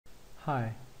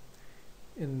Hi,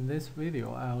 in this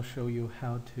video I'll show you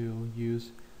how to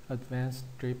use advanced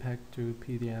JPEG to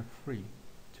PDF free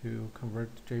to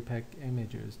convert JPEG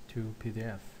images to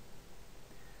PDF.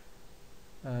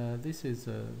 This is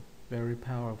a very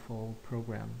powerful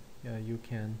program. You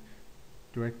can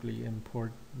directly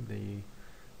import the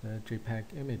JPEG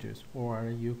images, or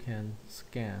you can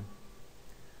scan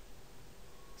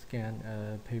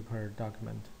a paper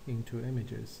document into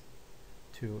images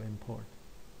to import.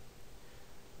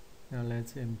 Now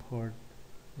let's import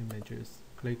images.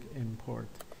 Click import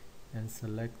and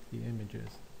select the images.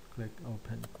 Click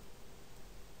open.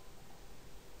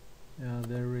 Now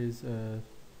there is a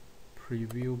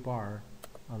preview bar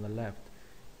on the left.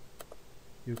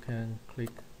 You can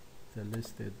click the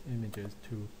listed images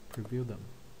to preview them,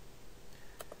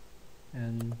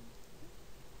 and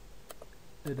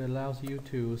it allows you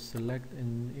to select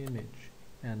an image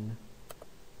and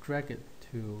drag it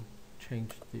to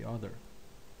change the order.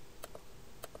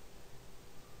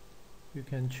 You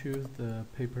can choose the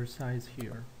paper size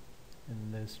here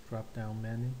in this drop-down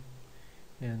menu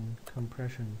and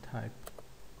compression type.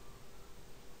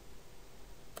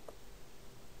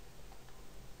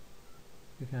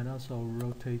 You can also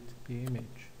rotate the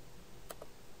image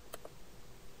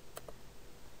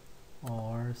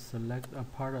or select a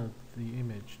part of the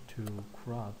image to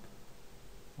crop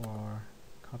or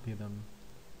copy them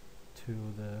to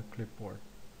the clipboard.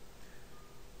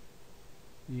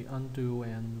 The undo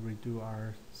and redo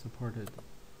are supported.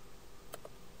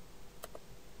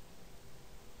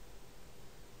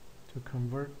 To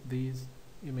convert these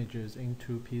images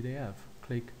into PDF,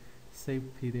 click Save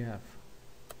PDF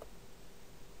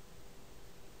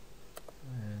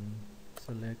and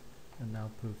select an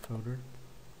output folder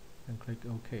and click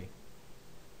OK.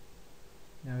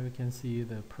 Now you can see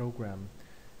the program.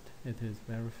 It is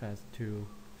very fast to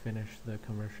finish the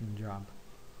conversion job.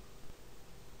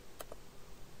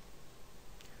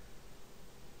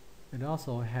 It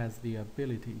also has the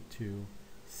ability to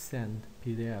send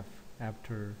PDF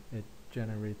after it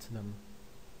generates them.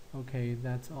 Okay,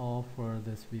 that's all for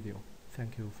this video.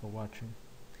 Thank you for watching.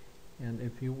 And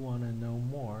if you want to know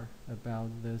more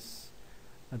about this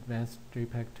advanced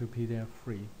JPEG to PDF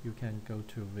free, you can go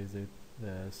to visit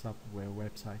the software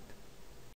website.